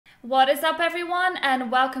What is up, everyone,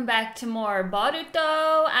 and welcome back to more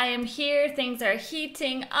Boruto. I am here, things are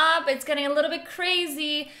heating up, it's getting a little bit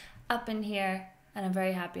crazy up in here, and I'm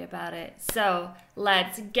very happy about it. So,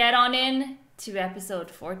 let's get on in to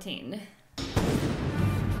episode 14.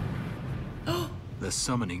 The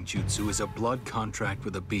summoning jutsu is a blood contract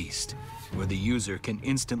with a beast, where the user can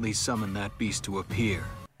instantly summon that beast to appear.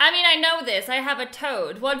 I mean, I know this, I have a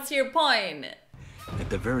toad. What's your point?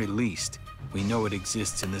 At the very least, we know it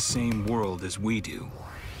exists in the same world as we do.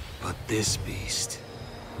 But this beast...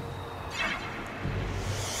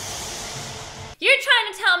 You're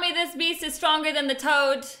trying to tell me this beast is stronger than the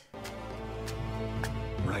toad?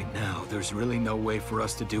 Right now, there's really no way for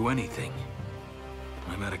us to do anything.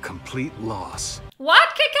 I'm at a complete loss. What,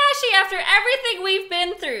 Kakashi, after everything we've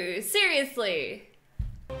been through? Seriously.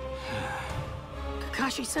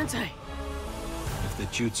 Kakashi-sensei. If the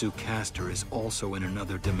jutsu caster is also in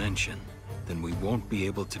another dimension, then we won't be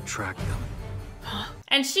able to track them.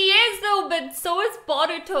 And she is though, but so is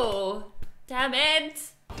Boruto. Damn it.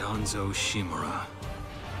 Danzo Shimura.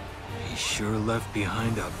 He sure left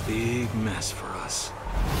behind a big mess for us.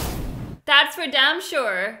 That's for damn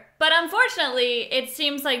sure. But unfortunately, it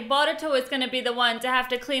seems like Boruto is gonna be the one to have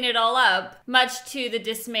to clean it all up, much to the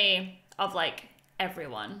dismay of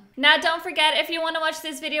everyone. Now don't forget, if you want to watch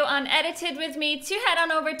this video unedited with me, to head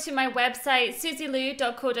on over to my website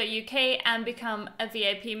suzylu.co.uk and become a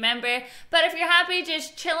VIP member. But if you're happy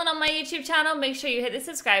just chilling on my YouTube channel, make sure you hit the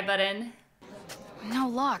subscribe button. No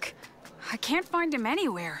luck. I can't find him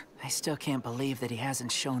anywhere. I still can't believe that he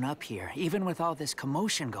hasn't shown up here, even with all this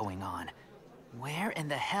commotion going on. Where in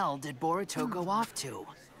the hell did Boruto go off to?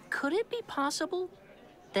 Could it be possible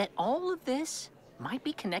that all of this might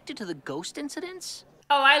be connected to the ghost incidents?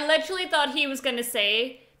 Oh, I literally thought he was gonna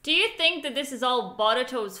say, do you think that this is all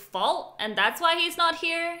Boruto's fault and that's why he's not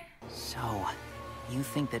here? So, you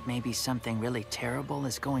think that maybe something really terrible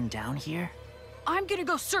is going down here? I'm gonna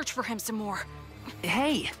go search for him some more.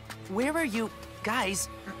 Hey, where are you guys?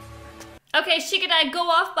 Okay, Shikadai, go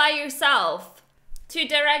off by yourself. 2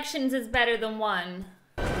 directions is better than 1.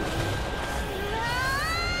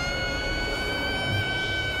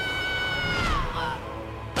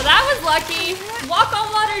 Well, that was lucky. Walk on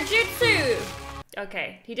water jutsu.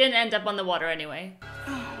 Okay, he didn't end up on the water anyway.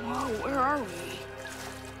 Whoa, where are we?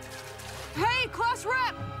 Hey, class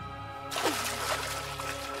rep!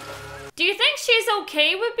 Do you think she's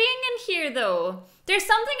okay with being in here, though? There's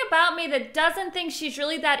something about me that doesn't think she's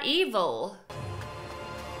really that evil.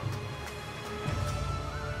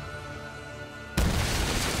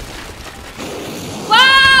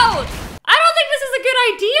 Wow! I don't think this is a good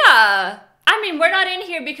idea. I mean, we're not in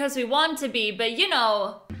here because we want to be, but you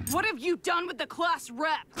know. What have you done with the class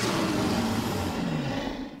rep?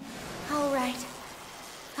 All right.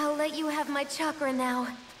 I'll let you have my chakra now.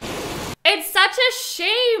 It's such a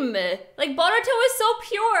shame. Like, Boruto is so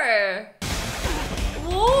pure.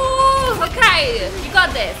 Woo! Okay, you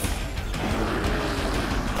got this.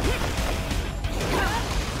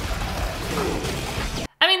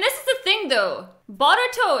 I mean, this is the thing though.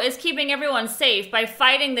 Boruto is keeping everyone safe by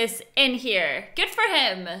fighting this in here. Good for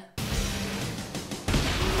him.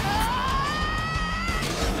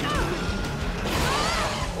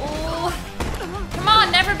 Ooh. Come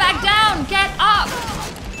on, never back down. Get up.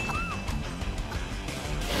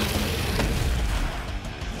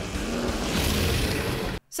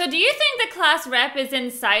 So do you think the class rep is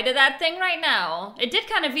inside of that thing right now? It did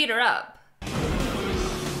kind of eat her up.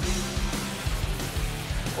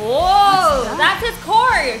 Oh, that's his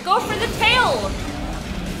core. Go for the tail.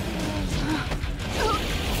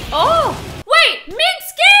 Oh, wait,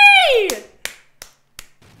 Mitsuki!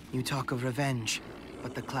 You talk of revenge,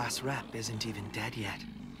 but the class rep isn't even dead yet.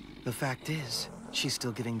 The fact is, she's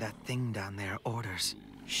still giving that thing down there orders.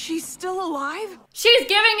 She's still alive? She's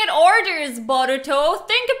giving it orders, Boruto.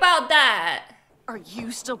 Think about that. Are you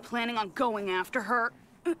still planning on going after her?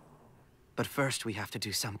 But first we have to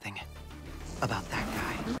do something about that guy.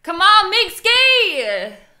 Come on,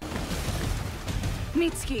 Mitsuki!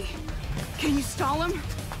 Mitsuki, can you stall him?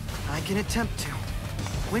 I can attempt to.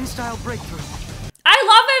 Wind style breakthrough. I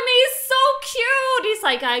love him, he's so cute! He's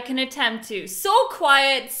like, I can attempt to. So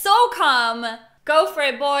quiet, so calm. Go for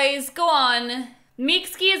it, boys, go on.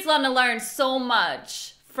 Mitsuki is gonna learn so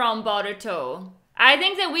much from Boruto. I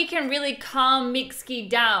think that we can really calm Mitsuki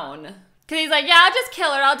down. Cause he's like, yeah, I'll just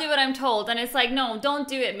kill her, I'll do what I'm told. And it's like, no, don't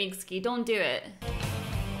do it, Mitsuki, don't do it.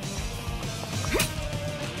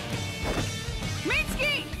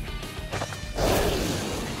 Mitsuki!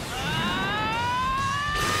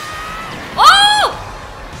 Oh!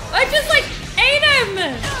 I just ate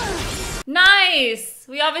him! Nice!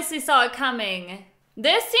 We obviously saw it coming.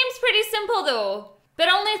 This seems pretty simple though, but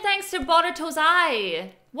only thanks to Boruto's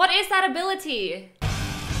eye. What is that ability?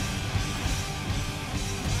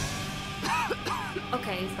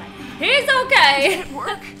 Okay, he's fine. He's okay. Did it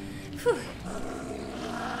work?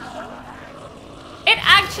 It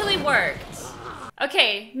actually worked.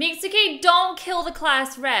 Okay, Mitsuki, don't kill the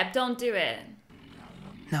class rep. Don't do it.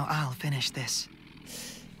 Now I'll finish this.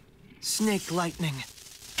 Snake lightning.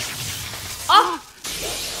 Oh!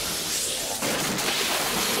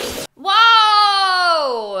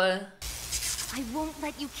 Whoa! I won't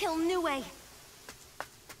let you kill Nue.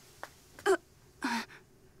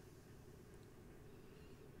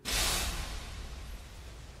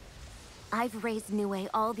 I've raised Nue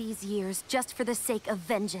all these years just for the sake of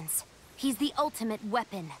vengeance. He's the ultimate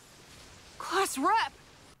weapon. Class rep!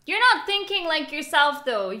 You're not thinking like yourself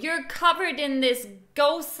though. You're covered in this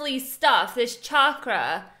ghostly stuff, this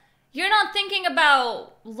chakra. You're not thinking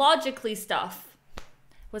about logically stuff.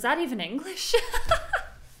 Was that even English?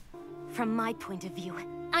 From my point of view,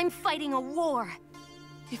 I'm fighting a war.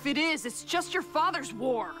 If it is, it's just your father's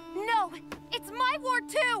war. No, it's my war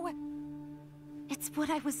too! It's what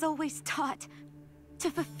I was always taught, to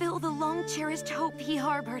fulfill the long-cherished hope he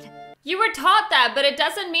harbored. You were taught that, but it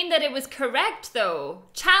doesn't mean that it was correct though.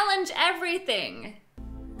 Challenge everything.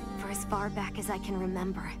 For as far back as I can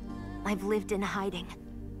remember, I've lived in hiding.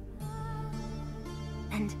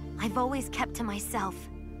 And I've always kept to myself.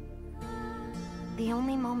 The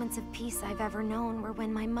only moments of peace I've ever known were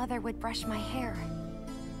when my mother would brush my hair.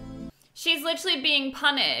 She's literally being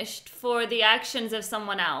punished for the actions of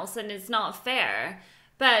someone else, and it's not fair.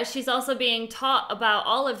 But she's also being taught about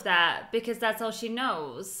all of that because that's all she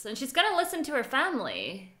knows. And she's gonna listen to her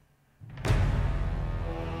family.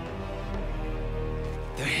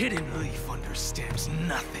 The Hidden Leaf understands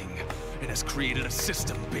nothing and has created a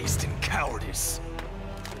system based in cowardice.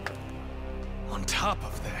 On top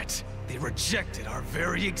of that, they rejected our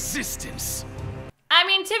very existence. I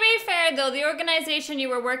mean, to be fair though, the organization you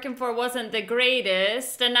were working for wasn't the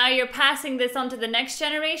greatest, and now you're passing this on to the next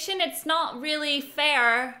generation. It's not really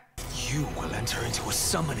fair. You will enter into a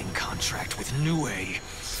summoning contract with Nue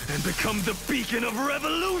and become the beacon of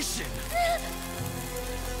revolution.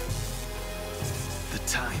 The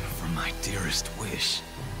time for my dearest wish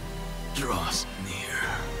draws near.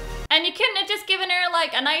 And you couldn't have just given her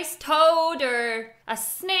like a nice toad or a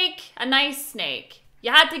snake, a nice snake.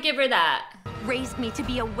 You had to give her that. Raised me to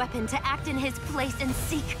be a weapon to act in his place and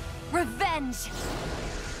seek revenge.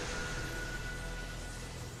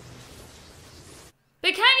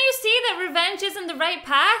 But can't you see that revenge isn't the right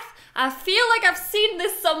path? I feel like I've seen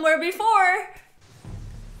this somewhere before.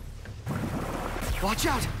 Watch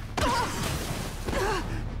out!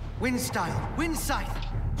 Wind style, wind scythe.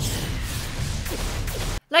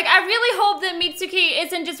 Like, I really hope that Mitsuki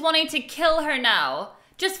isn't just wanting to kill her now.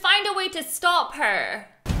 Just find a way to stop her.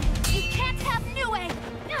 You can't have Nue!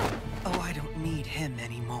 Oh, I don't need him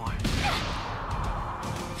anymore.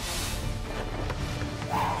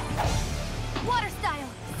 Water style,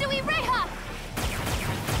 Sui Reha!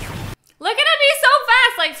 Look at him be so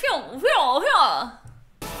fast, like phew, phew, phew.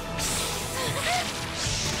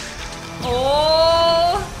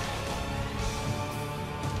 Oh!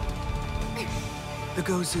 The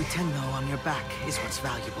Gozu Tenno on your back is what's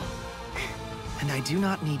valuable. And I do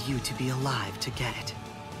not need you to be alive to get it.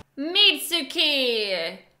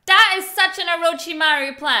 Mitsuki! That is such an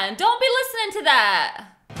Orochimaru plan. Don't be listening to that.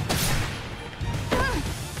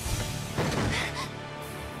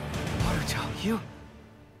 Boruto, you...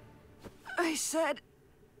 I said,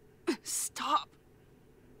 stop.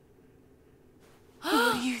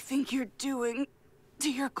 What do you think you're doing to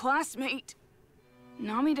your classmate?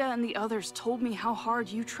 Namida and the others told me how hard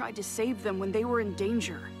you tried to save them when they were in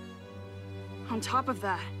danger. On top of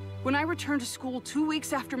that, when I returned to school 2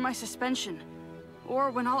 weeks after my suspension, or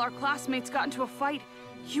when all our classmates got into a fight,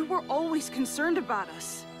 you were always concerned about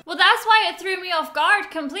us. Well, that's why it threw me off guard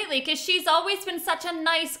completely, because she's always been such a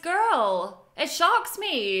nice girl. It shocks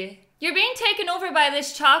me. You're being taken over by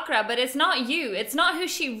this chakra, but it's not you. It's not who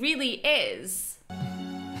she really is.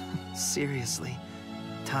 Seriously,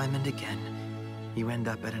 time and again, you end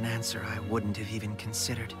up at an answer I wouldn't have even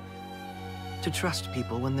considered. To trust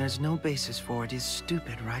people when there's no basis for it is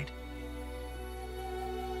stupid, right?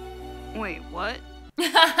 Wait, what?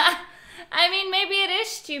 I mean, maybe it is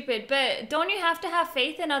stupid, but don't you have to have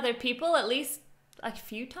faith in other people at least a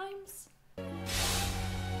few times?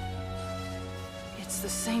 It's the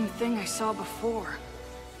same thing I saw before.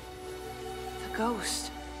 The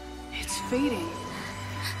ghost. It's fading.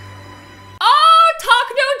 Oh,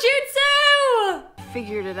 talk no jutsu!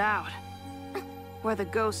 Figured it out. Why the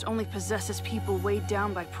ghost only possesses people weighed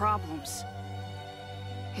down by problems.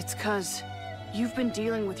 It's 'cause you've been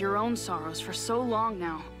dealing with your own sorrows for so long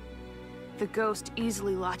now. The ghost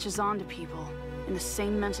easily latches onto people in the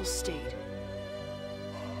same mental state.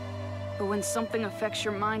 But when something affects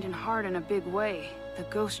your mind and heart in a big way, the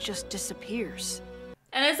ghost just disappears.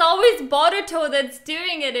 And it's always Boruto that's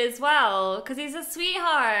doing it as well, because he's a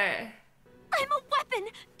sweetheart. I'm a weapon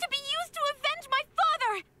to be used to avenge my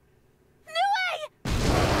father! Nue!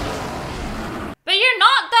 But you're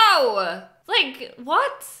not, though! Like,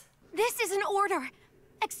 what? This is an order.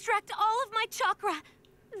 Extract all of my chakra,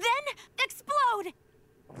 then explode!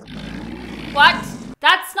 What?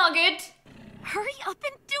 That's not good. Hurry up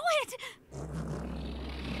and do it!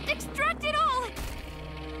 Extract it all!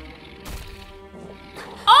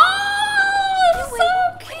 Oh, so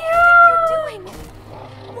cute! What do you think you're doing?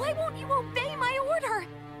 Why won't you obey my order?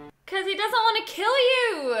 Because he doesn't want to kill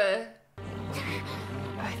you.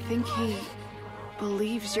 I think he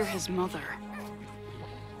believes you're his mother.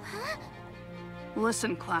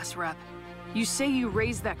 Listen, class rep. You say you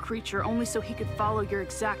raised that creature only so he could follow your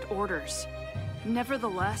exact orders.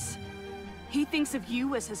 Nevertheless, he thinks of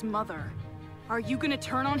you as his mother. Are you gonna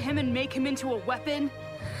turn on him and make him into a weapon?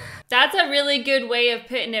 That's a really good way of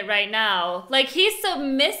putting it right now. Like, he's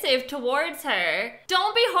submissive towards her.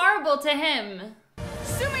 Don't be horrible to him.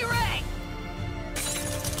 Sumire!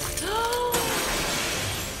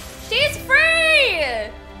 She's free!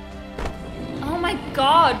 Oh my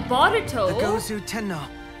god, Boruto. The Gozu Tenno.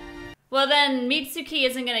 Well then, Mitsuki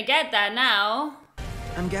isn't gonna get that now.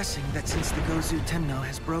 I'm guessing that since the Gozu Tenno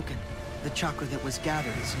has broken, the chakra that was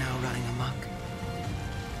gathered is now running amok.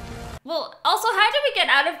 Well, also, how do we get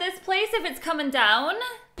out of this place if it's coming down?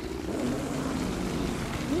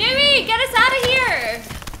 Nui, get us out of here!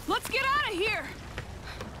 Let's get out of here!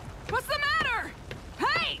 What's the matter?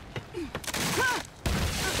 Hey!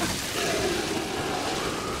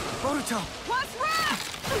 Boruto! What's wrong?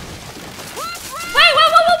 What's wrong? Wait, whoa,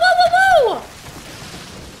 whoa, whoa, whoa, whoa, whoa!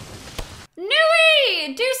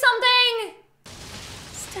 Nui, do something!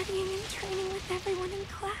 Studying and training with everyone in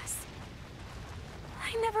class.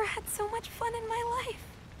 I never had so much fun in my life.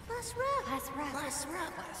 Class rep.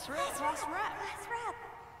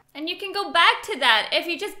 And you can go back to that if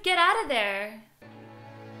you just get out of there.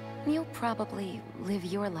 You'll probably live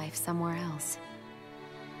your life somewhere else.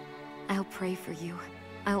 I'll pray for you.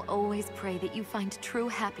 I'll always pray that you find true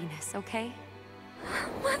happiness, okay?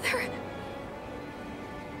 Mother!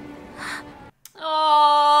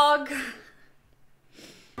 Oh,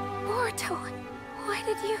 Boruto, why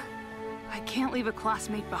did you... I can't leave a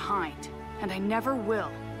classmate behind, and I never will.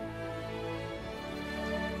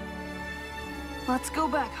 Let's go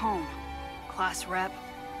back home, class rep.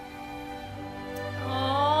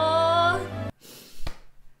 oh.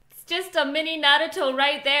 It's just a mini Naruto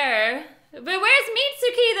right there. But where's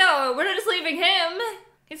Mitsuki though? We're not just leaving him.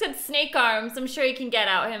 He said snake arms. I'm sure he can get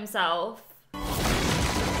out himself.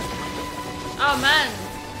 Oh man.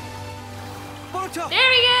 Boruto!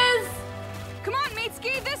 There he is! Come on,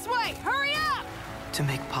 Mitsuki, this way! Hurry up! To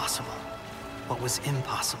make possible what was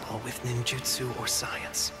impossible with ninjutsu or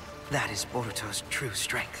science. That is Boruto's true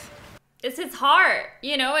strength. It's his heart.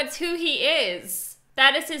 You know, it's who he is.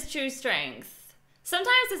 That is his true strength.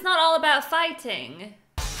 Sometimes it's not all about fighting.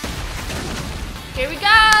 Here we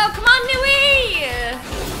go! Come on, Nui!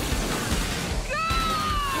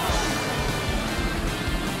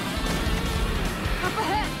 Up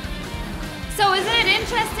ahead! So isn't it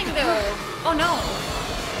interesting though? Oh no.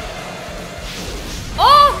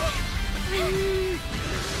 Oh!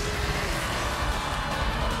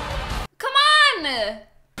 Come on!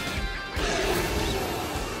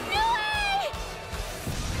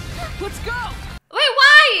 Let's go! Wait,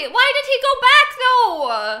 why? Why did he go back though?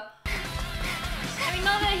 I mean,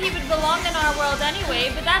 not that he would belong in our world anyway,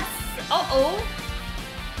 but that's... Uh-oh.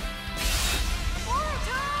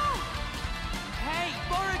 Boruto! Hey,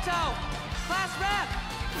 Boruto! Class rep!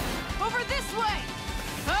 Over this way!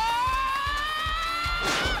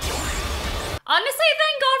 Honestly,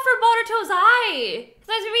 thank God for Boruto's eye.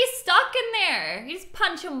 Otherwise we'd be stuck in there. He's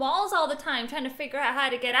punching walls all the time trying to figure out how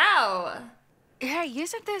to get out. Hey,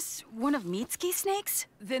 isn't this one of Mitsuki's snakes?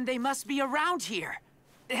 Then they must be around here.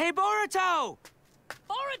 Hey, Boruto!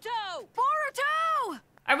 Boruto! Boruto!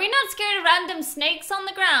 Are we not scared of random snakes on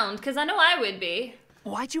the ground? Because I know I would be.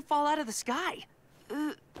 Why'd you fall out of the sky?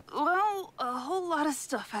 Well, a whole lot of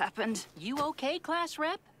stuff happened. You okay, class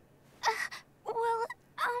rep? Well,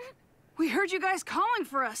 We heard you guys calling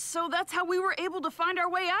for us, so that's how we were able to find our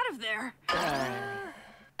way out of there.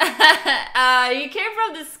 You came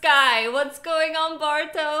from the sky. What's going on,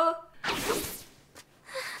 Boruto?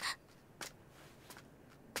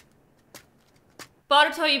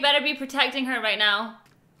 Boruto, you better be protecting her right now.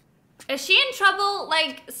 Is she in trouble?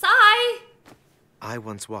 Like, Sai? I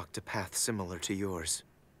once walked a path similar to yours.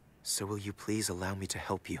 So will you please allow me to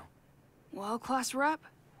help you? Well, class rep?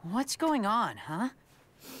 What's going on, huh?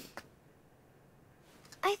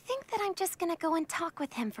 I think that I'm just gonna go and talk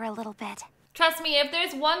with him for a little bit. Trust me, if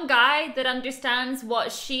there's one guy that understands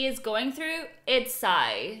what she is going through, it's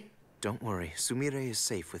Sai. Don't worry, Sumire is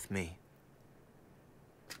safe with me.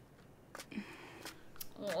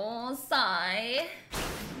 Oh, Sai.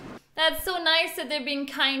 That's so nice that they're being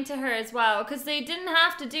kind to her as well, because they didn't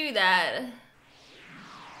have to do that.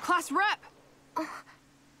 Class rep!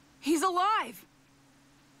 He's alive!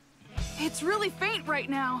 It's really faint right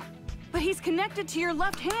now, but he's connected to your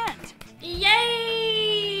left hand.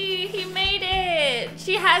 Yay! He made it!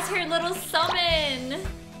 She has her little summon.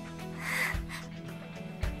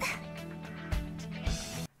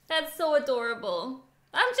 That's so adorable.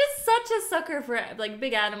 I'm just such a sucker for like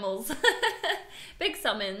big animals. Big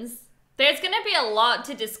summons. There's gonna be a lot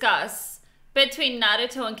to discuss between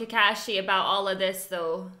Naruto and Kakashi about all of this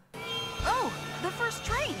though. Oh, the first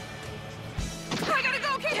train! I gotta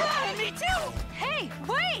go, kid! Yeah, me too! Hey,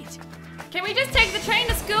 wait! Can we just take the train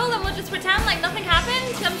to school and we'll just pretend like nothing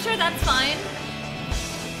happened? I'm sure that's fine.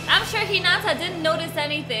 I'm sure Hinata didn't notice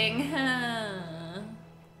anything.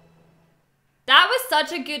 That was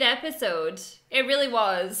such a good episode. It really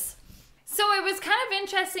was. So it was kind of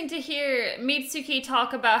interesting to hear Mitsuki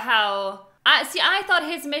talk about how... I thought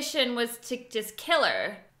his mission was to just kill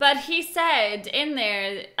her. But he said in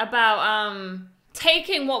there about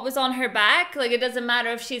taking what was on her back. Like, it doesn't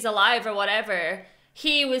matter if she's alive or whatever.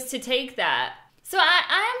 He was to take that. So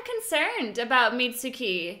I am concerned about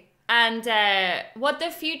Mitsuki and what the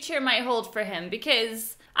future might hold for him.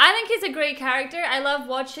 Because I think he's a great character. I love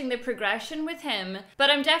watching the progression with him. But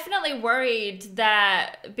I'm definitely worried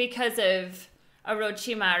that because of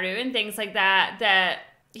Orochimaru and things like that, that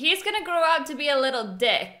he's gonna grow out to be a little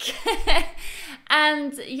dick.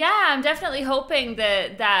 And yeah, I'm definitely hoping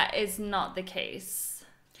that that is not the case.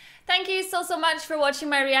 Thank you so much for watching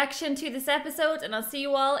my reaction to this episode, and I'll see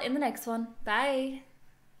you all in the next one. Bye.